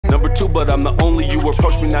too, but I'm the only you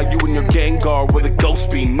approach me. Now you and your gang are where the ghost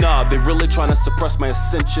be. Nah, they really trying to suppress my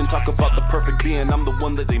ascension. Talk about the perfect being, I'm the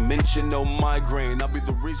one that they mention. No migraine, I'll be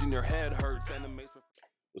the reason your head hurts.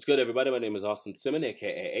 What's good, everybody? My name is Austin Simmons,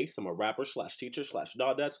 aka Ace. I'm a rapper slash teacher slash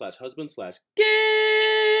dad slash husband slash geek.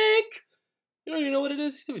 You already know what it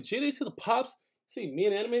is. You see the GD, see the pops, see me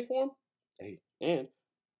in anime form. Hey, and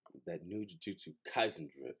that new Jujutsu Kaisen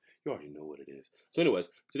drip. You already know what it is. So anyways,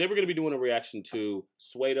 today we're going to be doing a reaction to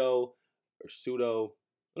Pseudo or Pseudo.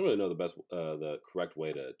 I don't really know the correct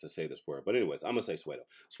way to say this word. But anyways, I'm going to say Pseudo.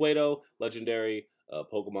 Pseudo, legendary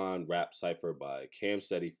Pokemon rap Cypher by Cam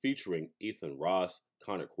Steady featuring Ethan Ross,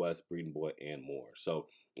 Connor Quest, Breeding Boy, and more. So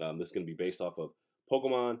this is going to be based off of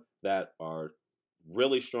Pokemon that are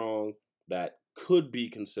really strong, that could be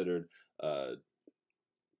considered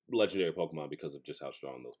legendary Pokemon because of just how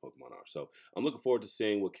strong those Pokemon are. So I'm looking forward to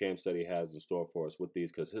seeing what Cam Steady has in store for us with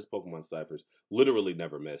these, because his Pokemon ciphers literally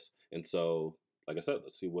never miss. And so, like I said,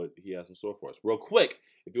 let's see what he has in store for us. Real quick,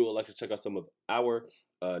 if you would like to check out some of our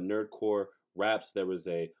NERDCORE raps, there is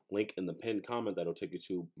a link in the pinned comment that'll take you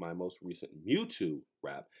to my most recent Mewtwo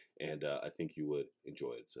rap, and I think you would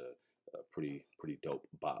enjoy it. It's a pretty dope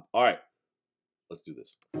bop. All right, let's do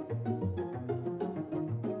this.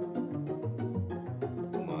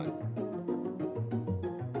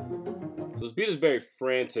 So this beat is very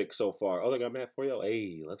frantic so far. Oh, they got mad for you.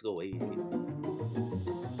 Hey, let's go. Hey.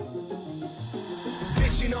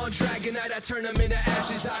 Fishing on Dragonite, I turn them into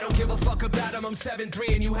ashes. I don't give a fuck about them. I'm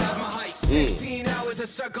 7'3" and you have my height. 16 hours a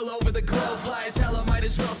circle over the globe. Fly as hell, I might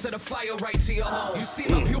as well set a fire right to your home. You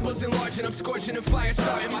see my pupils enlarging, I'm scorching and fire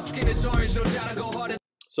starting. My skin is orange, no doubt I go harder.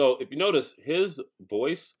 So if you notice his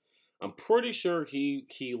voice, I'm pretty sure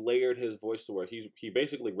he layered his voice to where he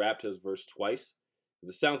basically rapped his verse twice.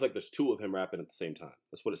 It sounds like there's two of him rapping at the same time.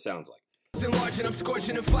 That's what it sounds like. Enlarging, I'm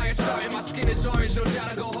scorching and fire starting. My skin is orange, no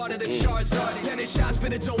doubt I go harder than Charizard. 10 shots,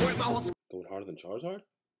 but it don't work. My whole going harder than Charizard?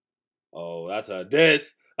 Oh, that's a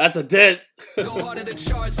diss. That's a diss. Go harder than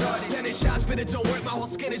Charizard. 10 shots, but it don't work. My whole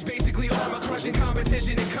skin is basically armor. Crushing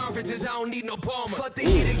competition in conferences. I don't need no palmer. Fuck the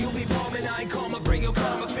heater, you'll be bombing. I ain't calm. Bring your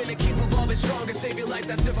karma. Finna keep evolving stronger. Save your life.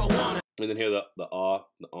 That's if I wanna. And then here the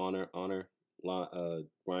honor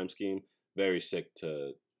rhyme scheme. Very sick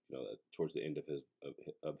to, you know, towards the end of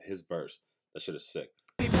his verse. That shit is sick.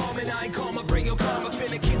 I ain't calm, bring your karma,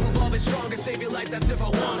 finna keep evolving stronger, save your life, that's if I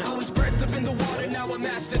wanna. I was burst up in the water, now I'm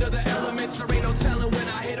mastered of the elements. There ain't no telling when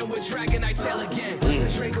I hit him with Dragonite tail again.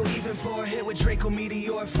 Draco even for a hit with Draco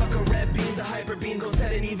Meteor. Fuck a red beam, the hyper beam goes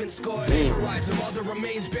set an even score. Vaporize him, all the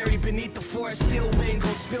remains buried beneath the forest. Steel wing, go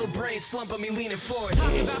spill brain, slump on me leaning forward.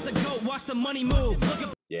 Talk about the goat, watch the money move.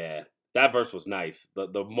 Yeah, that verse was nice.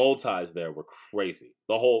 The multis there were crazy.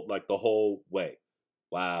 The whole way.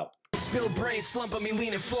 Wow. Spill brain, slump on me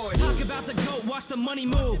leaning forward. Talk about the goat, watch the money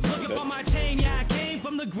move. Look up on my chain, yeah, I came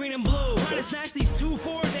from the green and blue. Trying to snatch these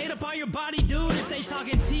 2-4s, 8 up on your body, dude. If they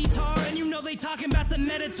talking T-tar, and you know they talking about the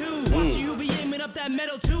meta too. Watch you be aiming up that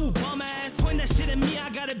metal too, bum ass. Point that shit at me, I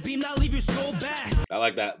got a beam, I'll leave your skull back. I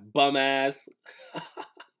like that. Bum ass.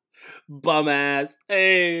 Bum ass.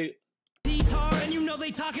 Hey. T-tar, and you know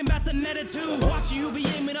they talking about the meta too. Watch you be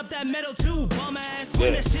aiming up that metal too, bum ass.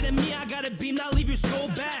 Point that shit at me, I got a beam, I'll leave your skull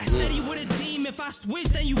back. Steady with a team, if I switch,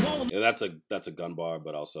 then you won't. Yeah, that's a gun bar,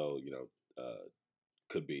 but also, you know,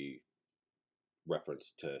 could be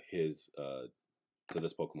reference to his to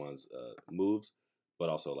this Pokemon's moves, but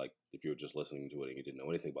also, like, if you were just listening to it and you didn't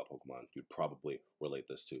know anything about Pokemon, you'd probably relate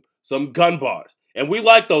this to some gun bars, and we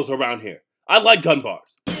like those around here. I like gun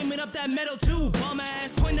bars. Aiming up that metal too, bum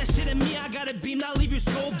ass. Point that shit at me, I got a beam, I'll leave your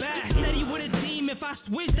skull back. Steady with a team, if I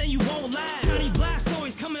switch, then you won't last. Shiny blast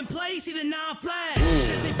always come and play, see the non-flash.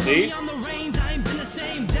 Since they put me on the range, I ain't been the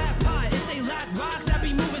same. Jackpot, if they lack rocks, I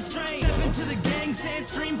be moving strange. Step into the gang, sand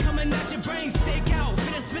stream coming at your brain. Stake out,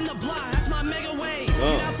 finna spin the block, that's my mega wave.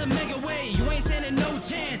 Sit out the mega way, you ain't standing no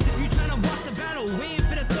chance. If you tryna watch the battle, we ain't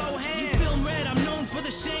finna throw hands. You film red, I'm known for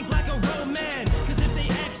the shank like a road man. Cause if they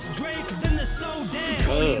X Drake, then they're so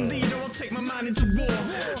damn. Leader, I'll take my mind into war.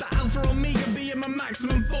 The Alpha Omega be in my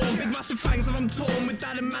maximum form. Big massive fangs of I'm torn with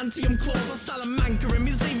adamantium claws. I'll Salamanca him,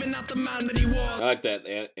 he's leaving out the man that he was. I like that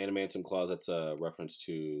adamantium claws. That's a reference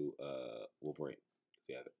to Wolverine.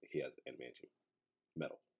 Yeah, he has adamantium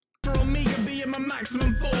metal. For Omega be in my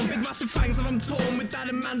maximum form. Big massive fangs of I'm torn with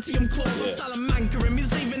adamantium claws. I'll Salamanca him,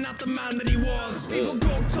 he's leaving out the man that he was. People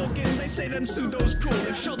talk talking, they say them Pseudo's cool.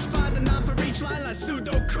 If shots fired, then out for each line like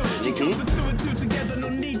Pseudo cool. You come for 2 and 2 together, no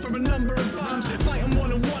need for a number of bombs. Fight them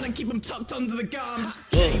 1 and 1 and keep them tucked under the gums.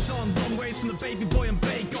 K's on, long ways from the baby boy and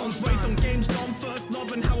bacons. Raised on games, gone first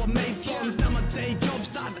love and how I made bombs. Now my day job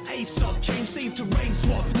starts. live Aesop, change scenes to rain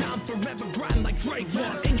swap. Now I'm forever grind like Drake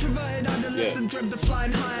was. Introverted adolescent, dreamt of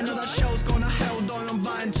flying high. Another show's gone to hell, don't I'm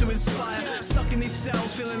vying to inspire. Stuck in these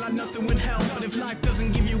cells, feeling like nothing would help. But if life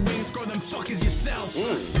doesn't give you wings, grow them fuckers yourself.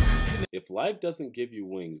 If life doesn't give you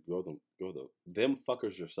wings, grow them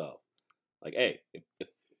fuckers yourself. Like, hey,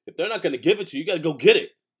 if they're not gonna give it to you, you gotta go get it.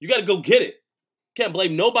 You gotta go get it. Can't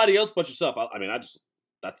blame nobody else but yourself. I mean,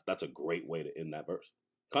 that's a great way to end that verse.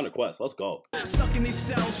 Conor Quest, let's go. Stuck in these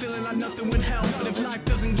cells, feeling like nothing would help. But if life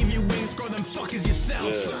doesn't give you wings, grow them fuckers yourself.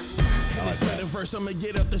 Yeah. This metaverse, I'ma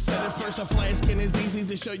get up to set it first. A flash skin is easy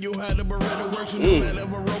to show you how the Beretta works. You know that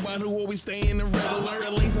of a robot who always stay in the red alert.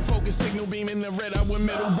 A laser focus signal beam in the red eye with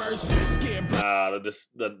metal burst.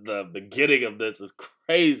 The beginning of this is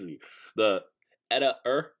crazy. The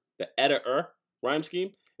editor rhyme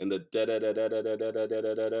scheme and the da da da da da da da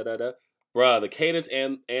da da da da. Bruh, the cadence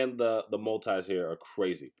and the multis here are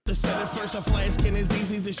crazy. To set it first, a flash skin is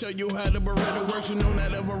easy to show you how the Beretta works. You know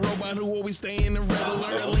that of a robot who always stay in the red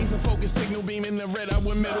alert. A laser focus signal beam in the red eye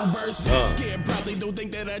with metal burst. Scared, probably don't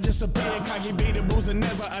think that I just appeared. Cocky beatables and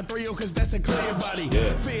never I 3-0 cause that's a clear body.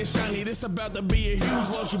 Fear shiny, this about to be a huge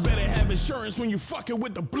loss. You better have insurance when you fucking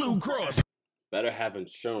with the Blue Cross. Better have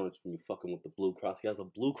insurance when you fucking with the Blue Cross. He has a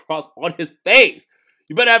Blue Cross on his face.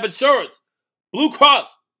 You better have insurance. Blue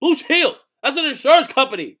Cross. Blue Shield. That's an insurance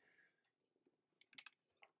company.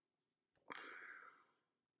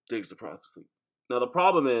 Digs the prophecy. Now, the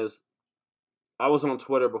problem is, I was on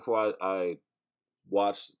Twitter before I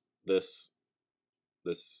watched this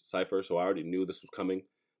Cypher, so I already knew this was coming.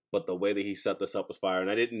 But the way that he set this up was fire, and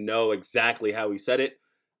I didn't know exactly how he said it.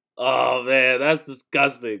 Oh, man, that's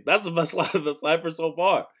disgusting. That's the best line of the Cypher so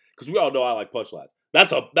far. Because we all know I like punchlines.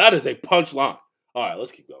 That is a punchline. All right,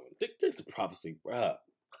 let's keep going. Digs the prophecy, bruh.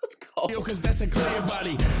 Let's go. Yo, cause that's a clear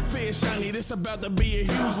body. Fair shiny, this about to be a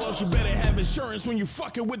huge loss. You better have insurance when you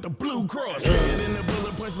fucking with the Blue Cross. In the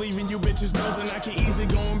bullet punch, leaving you bitches nosing. I can easy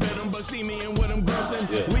go and bet them, but see me and what I'm grossing.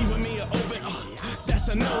 Leaving me open, that's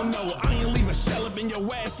a no-no. Iron leave a shell up in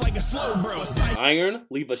your ass like a slow bro. Iron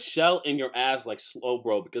leave a shell in your ass like slow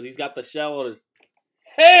bro because he's got the shell on his...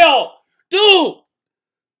 Hell! Dude!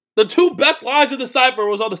 The two best lines of the Cypher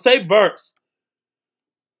was on the same verse.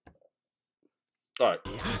 All right.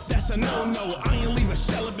 That's a no-no. I ain't leave a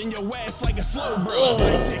shell up in your ass like a slow bro.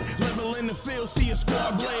 Sidekick, level in the field, see a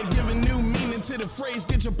squad blade, giving new meaning to the phrase,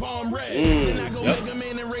 get your palm red. Then I go make a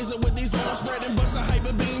man and raise up with these arms spread and bust a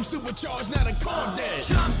hyper beam, supercharged, not a calm dead.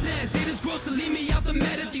 Chom says it is gross to leave me out the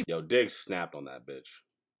meta. Yo, Diggs snapped on that bitch.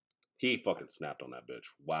 He fucking snapped on that bitch.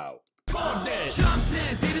 Wow. Chom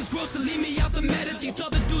says it is gross to leave me out the meta. These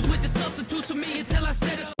other dudes were just substitutes for me until I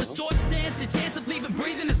said it. The sword stance, your chance of leaving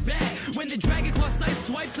breathing is bad. When the Dragon Claw sight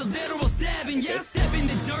swipes, a literal stabbing. Yeah, I step in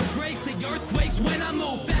the dirt breaks, the earthquakes. When I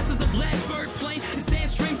move fast as a blackbird plane. In sand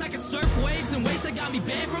streams I can surf waves in ways that got me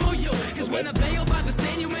banned from OU. Cause when I bail by the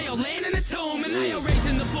sand, you may all land in a tomb. And I rage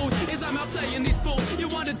in the booth as I'm out playing these fools. You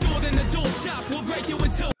want a duel, then the dual chop will break you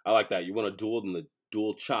in two. I like that. You want a duel, then the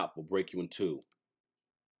dual chop will break you in two.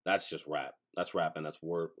 That's just rap. That's rap, and that's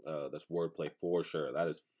wordplay for sure. That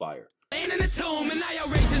is fire. In the tomb, and I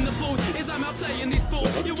rage in the booth as I'm out playing these fools.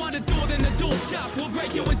 You want a duel, then the dual chop will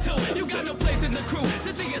break you in two. You got no place in the crew.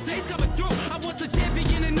 Cynthia Ace coming through. I was the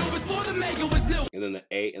champion and new before the mega was new. And then the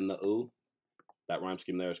A and the U, that rhyme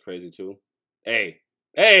scheme there is crazy too.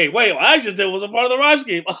 Hey, wait, what I just did was a part of the rhyme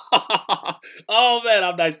scheme. Oh man,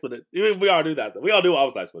 I'm nice with it. We all do that. We all knew I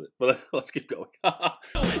was nice with it. But let's keep going.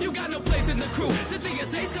 You got no place in the crew. Cynthia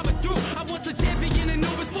Ace coming through. I was the champion and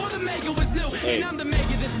new before the mega was new. And I'm the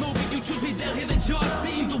mega this movie. You choose me, they'll hear the Jaws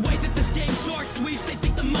theme. The way that this game shark sweeps, they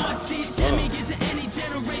think the mod cheats. Jimmy get to any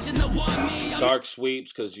generation that want me. Shark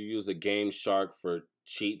sweeps because you use a game shark for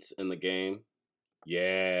cheats in the game.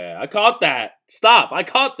 Yeah, I caught that. Stop, I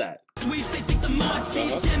caught that. Sweeps, they think the mod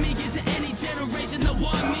cheats. Jimmy get to any generation that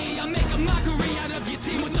want me. I make a mockery out of your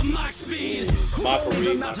team with the mock speed.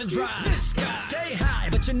 Mockery. About to drive. Stay high,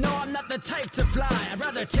 but you know I'm not the type to fly. I'd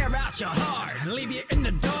rather tear out your heart and leave you in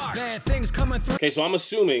the dark. Bad things coming through. Okay, so I'm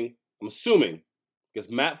assuming,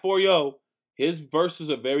 because Matt Foryo, his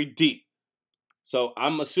verses are very deep. So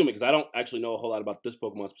I'm assuming, because I don't actually know a whole lot about this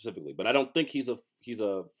Pokemon specifically, but I don't think he's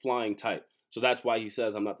a flying type. So that's why he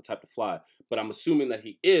says I'm not the type to fly. But I'm assuming that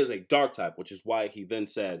he is a dark type, which is why he then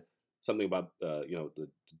said something about the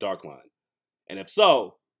dark line. And if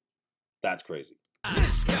so, that's crazy.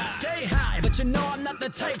 Stay high, but you know I'm not the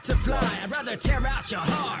type to fly. I'd rather tear out your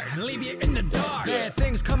heart and leave you in the dark. Bad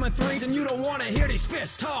things coming through, and you don't want to hear these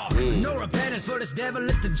fists talk. No repentance for this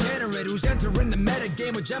devilish degenerate who's entering the meta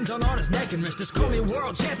game with gems on his neck and wrist. Just call me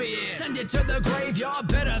world champion. Send you to the graveyard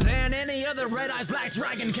better than any other red eyes black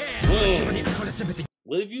dragon can.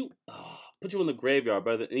 What if you put you in the graveyard,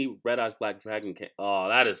 brother? Any Red Eyes Black Dragon can. Oh,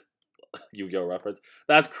 that is Yu-Gi-Oh reference.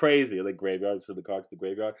 That's crazy. The graveyard, send the card to the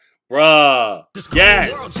graveyard, bruh.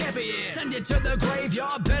 Yes. World champion. Send it to the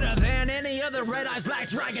graveyard better than any other Red Eyes Black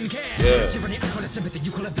Dragon can. Yeah. Tyranny, I call it sympathy.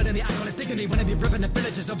 You call it villainy. I call it dignity. When I be ripping the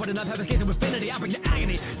villages, opening up heaven's gates of infinity. I bring the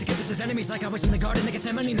agony to get to his enemies like I was in the garden of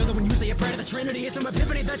Gethsemane. Know that when you say a prayer to the Trinity, it's from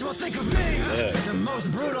epiphany that you will think of me. The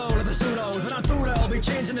most brutal of the pseudos, but I'm through to. I'll be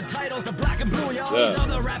changing the titles to black and blue, y'all. These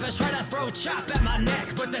other rappers try to throw chop at my neck,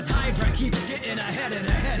 but this Hydra keeps getting ahead and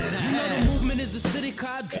ahead and ahead. You know the movement is a city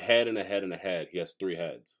card. Ahead and ahead and ahead. He has 3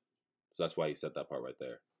 heads, so that's why he said that part right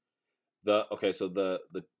there.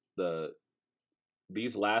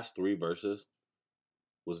 These last 3 verses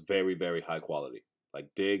was very, very high quality. Like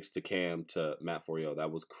Diggs to Cam to Matt Forio,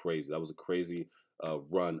 that was crazy. That was a crazy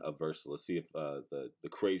run of verses. Let's see if the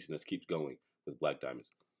craziness keeps going with Black Diamonds.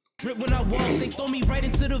 Trip when I walk, they throw me right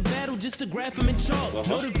into the battle just to graph him in chalk.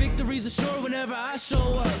 Know the victories are sure whenever I show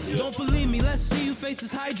up. Don't believe me, let's see you face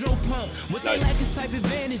this hydro pump. What they lack is type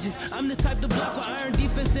advantages. I'm the type to block with iron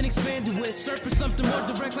defense and expanded with. Search for something more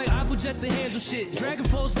direct like Aquajet to handle shit. Dragon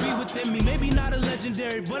Pulse be within me, maybe not a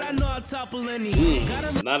legendary, but I know I'll topple any.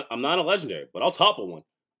 I'm not a legendary, but I'll topple one.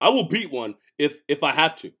 I will beat one if I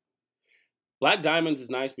have to. Black Diamonds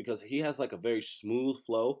is nice because he has like a very smooth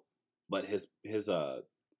flow, but his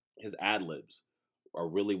ad-libs are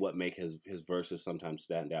really what make his verses sometimes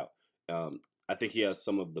stand out. I think he has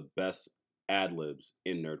some of the best ad-libs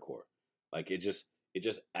in Nerdcore. Like it just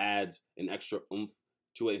adds an extra oomph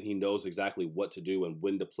to it, and he knows exactly what to do and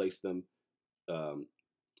when to place them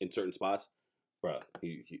in certain spots. Bruh,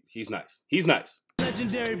 he's nice. He's nice.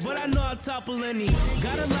 Legendary, but I know I'll topple any.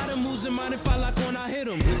 Got a lot of moves in mind if I lock on, I hit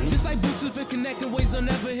him. Just like Bluetooth and connect in ways I'll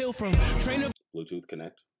never heal from. Trainer Bluetooth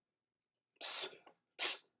connect.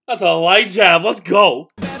 That's a light jab. Let's go.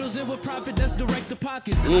 Battles in with profit that's direct to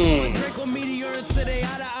pockets. Draco Meteor until they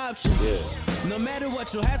out of options. Yeah. No matter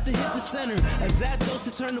what, you'll have to hit the center. A Zapdos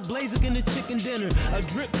to turn the Blazic into chicken dinner. A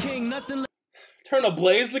Drip King, nothing. Turn a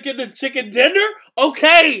Blazic into chicken dinner?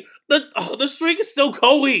 Okay. The streak is still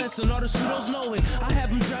going. Listen, all the pseudos know it. I have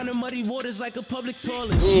them drowning muddy waters like a public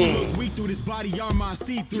toilet. Look weak through this body armor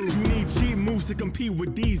see-through. You need cheap moves to compete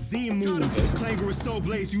with these Z moves. Clanger with Soul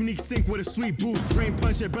Blaze, unique sync with a sweet boost. Drain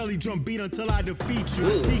punch and belly drum beat until I defeat you.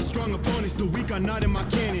 Seek strong opponents, the weak are not in my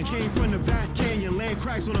cannon. Came from the vast canyon, land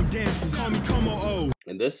cracks when I'm dancing. Call me Como O.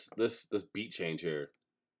 And this beat change here,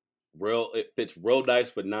 it fits real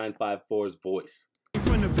nice with 954's voice.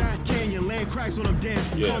 From the vast canyon, land cracks when I'm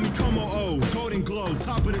dancing. Call me Como O. Golden glow,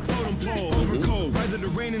 top of the totem pole. Overcoat, rather the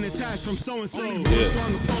rain and attached from so-and-so.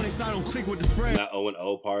 Strong opponents, I don't click with the friend. That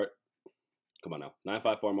O&O part. Come on now.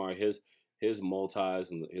 954 Mario, his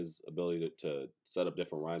multis and his ability to set up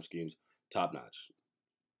different rhyme schemes, top notch.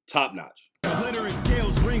 Top notch. Glittering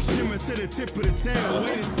scales, ring shimmer to the tip of the tail. The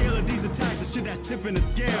way the scale of these attacks is shit that's tipping the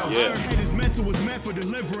scale. Iron head is mental, was meant for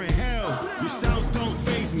delivering hell. Your sounds don't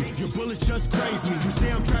faze me, your bullets just craze me. You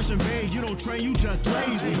say I'm trash and vain, you don't train, you just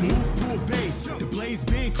lazy. The move pull base, the blaze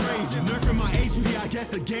been crazy. Nerfing my HP, I guess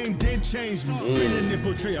the game did change me. Been an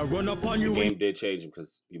infiltrate, I run up on you. The game did change him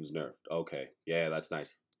because he was nerfed. Okay, yeah, that's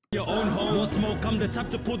nice. Your own home, want smoke, I'm the type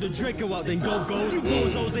to pull the Draco out, then go goes.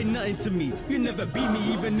 Bozos ain't nothing to me. You never beat me,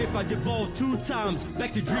 even if I devolve 2 times.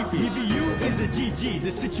 Back to Dreepy. EVU is a GG,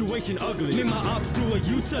 the situation ugly. Me and my ops do a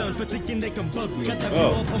U-turn for thinking they can bug me. Got that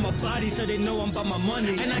blow up on my body so they know I'm about my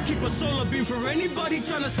money. And I keep a solar beam for anybody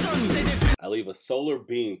trying to sun me. I leave a solar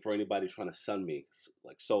beam for anybody trying to sun me,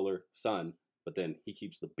 like solar, sun, but then he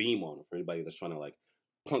keeps the beam on for anybody that's trying to like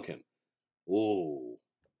punk him. Ooh.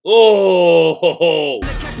 Oh! They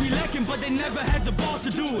catch me lacking, but they never had the balls to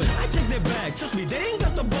do it. I check their bag, trust me, they ain't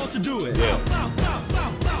got the balls to do it. Yeah.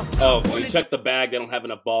 Oh, when you check the bag, they don't have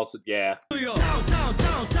enough balls to, yeah. Town.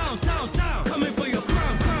 Coming for your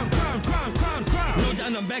crown. No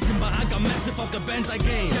down, I'm backing, but I got massive off the bands I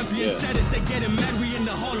gained. Champion status, they getting mad, we in the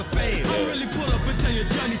Hall of Fame. Don't really pull up and tell your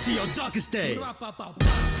journey to your darkest day. That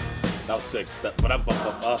was sick.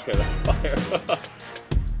 Okay, that's fire.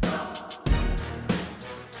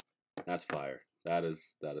 That's fire. That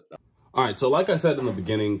is. All right, so like I said in the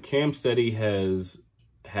beginning, Cam Steady has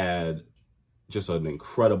had just an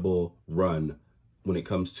incredible run when it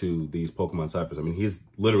comes to these Pokemon Cyphers. I mean, he's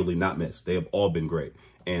literally not missed. They have all been great.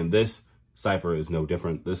 And this Cypher is no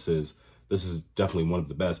different. This is definitely one of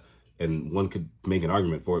the best, and one could make an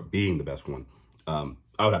argument for it being the best one. I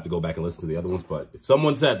would have to go back and listen to the other ones, but if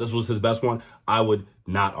someone said this was his best one, I would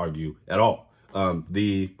not argue at all.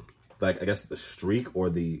 I guess the streak or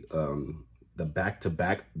the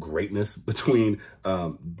back-to-back greatness between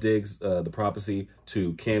Diggs, the Prophecy,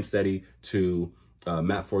 to Cam Steady, to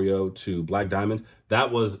Matt Foryo to Black Diamond.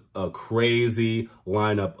 That was a crazy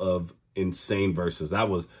lineup of insane verses.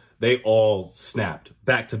 They all snapped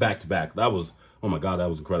back to back to back. That was, oh my God, that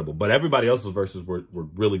was incredible. But everybody else's verses were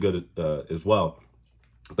really good as well.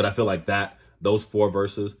 But I feel like those 4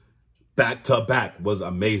 verses back to back was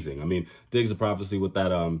amazing. I mean, Diggs of Prophecy with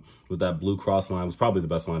that blue cross line was probably the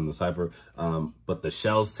best line in the Cypher. But the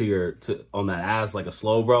shells on that ass like a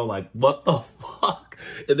slow bro, like what the fuck?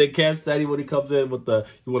 And then Cam Steady when he comes in with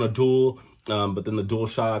you want a duel, but then the dual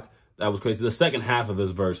shock, that was crazy. The second half of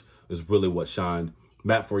his verse is really what shined.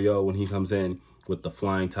 Matt Foryo when he comes in with the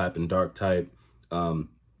flying type and dark type.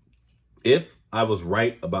 If I was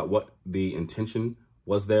right about what the intention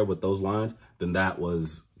was there with those lines, then that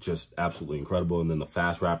was just absolutely incredible. And then the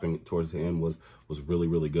fast rapping towards the end was really,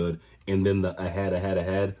 really good. And then the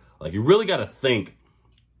ahead, like you really got to think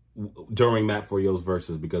during Matt Foryo's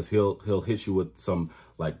verses, because he'll hit you with some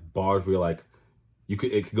like bars where you're like, it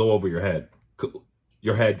could go over your head.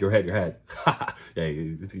 Your head. Yeah,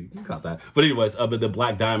 you got that. But anyways, but the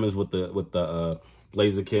Black Diamonds with the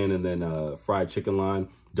Blaziken and then fried chicken line,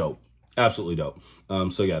 dope. Absolutely dope.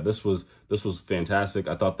 So yeah, this was fantastic.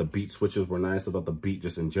 I thought the beat switches were nice. I thought the beat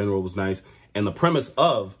just in general was nice. And the premise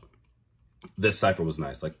of this Cypher was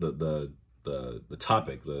nice. Like the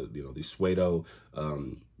topic, these Pseudo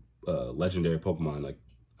legendary Pokemon, like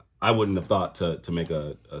I wouldn't have thought to make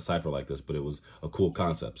a Cypher like this, but it was a cool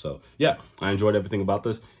concept. So yeah, I enjoyed everything about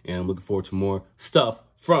this, and I'm looking forward to more stuff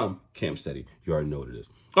from Cam Steady. You already know what it is.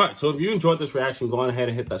 All right, so if you enjoyed this reaction, go on ahead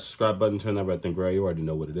and hit that subscribe button, turn that red thing gray. You already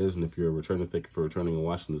know what it is. And if you're a returner, thank you for returning and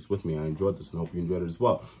watching this with me. I enjoyed this and hope you enjoyed it as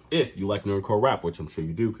well. If you like Nerdcore rap, which I'm sure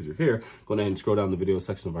you do because you're here, go ahead and scroll down the video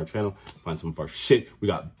section of our channel, find some of our shit. We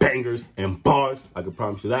got bangers and bars, I can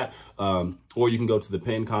promise you that. Or you can go to the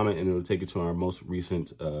pinned comment and it'll take you to our most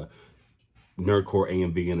recent Nerdcore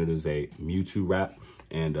AMV, and it is a Mewtwo rap,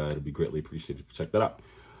 and it'll be greatly appreciated if you check that out.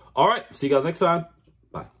 All right, see you guys next time.